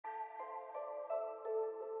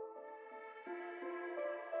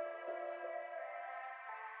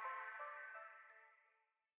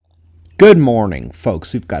Good morning,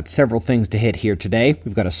 folks. We've got several things to hit here today.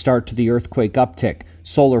 We've got a start to the earthquake uptick,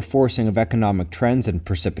 solar forcing of economic trends and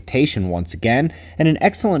precipitation once again, and an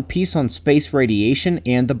excellent piece on space radiation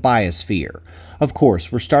and the biosphere. Of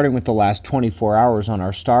course, we're starting with the last 24 hours on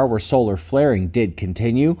our star where solar flaring did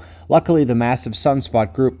continue. Luckily, the massive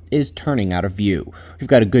sunspot group is turning out of view. We've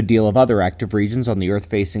got a good deal of other active regions on the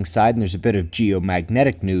Earth-facing side, and there's a bit of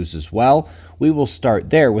geomagnetic news as well. We will start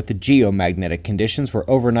there with the geomagnetic conditions where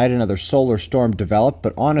overnight another solar storm developed,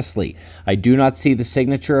 but honestly, I do not see the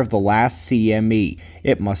signature of the last CME.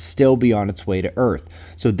 It must still be on its way to Earth.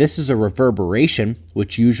 So this is a reverberation,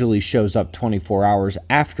 which usually shows up 24 hours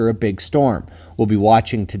after a big storm. We'll be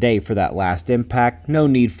watching today for that last impact. No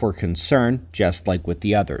need for concern, just like with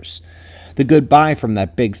the others. The goodbye from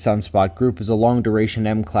that big sunspot group is a long-duration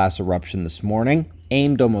M-class eruption this morning,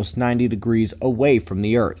 aimed almost 90 degrees away from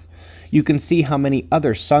the Earth. You can see how many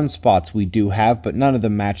other sunspots we do have, but none of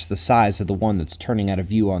them match the size of the one that's turning out of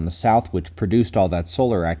view on the south, which produced all that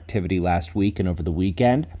solar activity last week and over the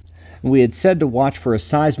weekend. We had said to watch for a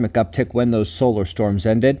seismic uptick when those solar storms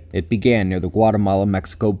ended. It began near the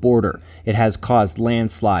Guatemala-Mexico border. It has caused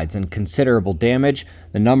landslides and considerable damage.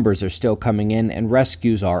 The numbers are still coming in and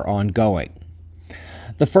rescues are ongoing.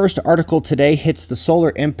 The first article today hits the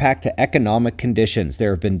solar impact to economic conditions.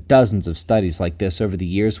 There have been dozens of studies like this over the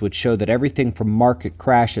years which show that everything from market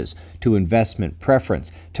crashes to investment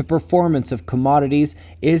preference to performance of commodities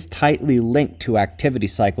is tightly linked to activity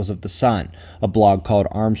cycles of the sun. A blog called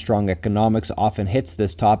Armstrong Economics often hits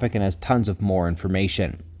this topic and has tons of more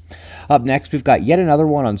information. Up next, we've got yet another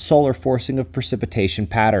one on solar forcing of precipitation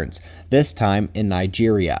patterns, this time in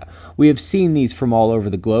Nigeria. We have seen these from all over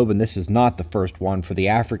the globe, and this is not the first one for the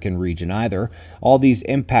African region either. All these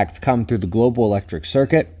impacts come through the global electric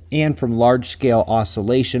circuit and from large-scale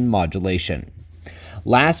oscillation modulation.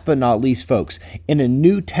 Last but not least, folks, in a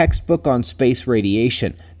new textbook on space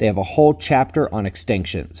radiation, they have a whole chapter on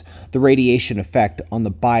extinctions, the radiation effect on the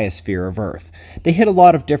biosphere of Earth. They hit a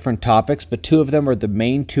lot of different topics, but two of them are the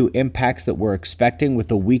main two impacts that we're expecting with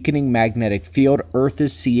the weakening magnetic field Earth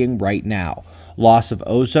is seeing right now: loss of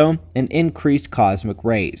ozone and increased cosmic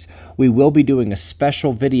rays. We will be doing a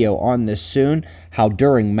special video on this soon, how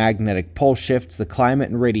during magnetic pole shifts the climate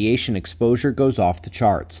and radiation exposure goes off the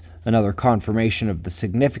charts. Another confirmation of the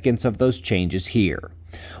significance of those changes here.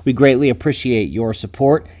 We greatly appreciate your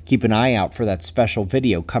support. Keep an eye out for that special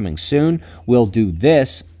video coming soon. We'll do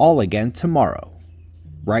this all again tomorrow,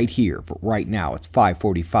 right here, but right now it's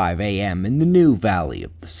 5:45 a.m. in the new Valley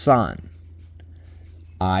of the Sun.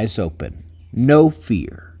 Eyes open, no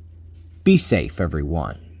fear. Be safe,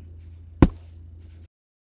 everyone.